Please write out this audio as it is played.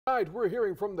Tonight, we're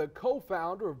hearing from the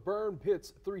co-founder of Burn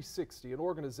Pits 360, an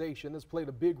organization that's played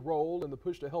a big role in the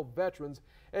push to help veterans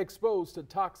exposed to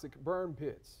toxic burn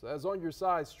pits. As On Your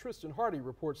Side's Tristan Hardy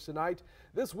reports tonight,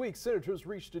 this week senators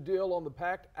reached a deal on the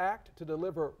PACT Act to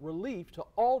deliver relief to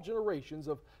all generations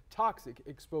of toxic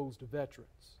exposed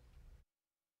veterans.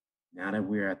 Now that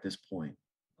we're at this point,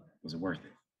 was it worth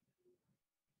it?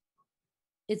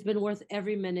 It's been worth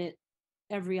every minute,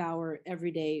 every hour, every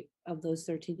day of those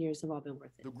 13 years have all been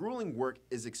worth it. The grueling work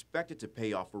is expected to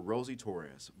pay off for Rosie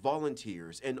Torres,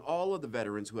 volunteers, and all of the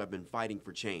veterans who have been fighting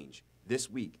for change. This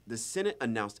week, the Senate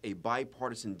announced a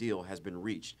bipartisan deal has been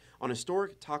reached on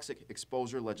historic toxic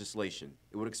exposure legislation.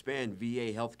 It would expand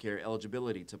VA healthcare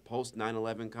eligibility to post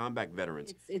 9/11 combat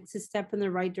veterans. It's a step in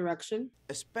the right direction.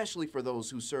 Especially for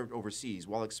those who served overseas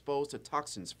while exposed to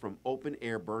toxins from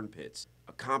open-air burn pits,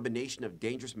 a combination of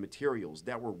dangerous materials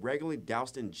that were regularly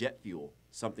doused in jet fuel,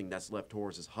 something that's left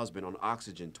Torres' husband on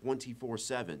oxygen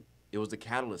 24/7. It was the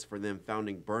catalyst for them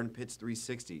founding Burn Pits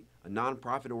 360, a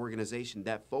nonprofit organization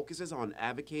that focuses on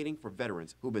advocating for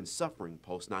veterans who've been suffering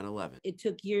post 9/11. It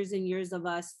took years and years of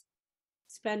us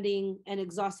spending and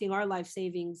exhausting our life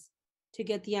savings to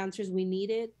get the answers we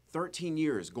needed. 13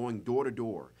 years going door to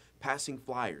door, passing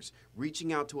flyers,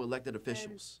 reaching out to elected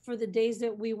officials. And for the days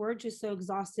that we were just so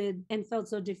exhausted and felt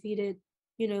so defeated,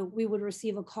 we would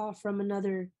receive a call from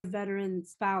another veteran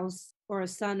spouse or a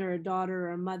son or a daughter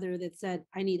or a mother that said,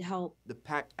 I need help. The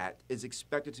PACT Act is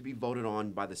expected to be voted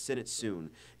on by the Senate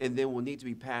soon and then will need to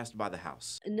be passed by the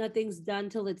House. Nothing's done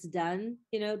till it's done,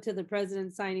 to the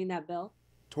president signing that bill.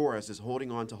 Torres is holding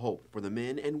on to hope for the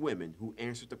men and women who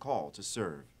answered the call to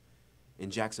serve. In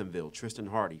Jacksonville, Tristan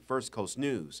Hardy, First Coast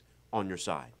News, On Your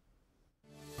Side.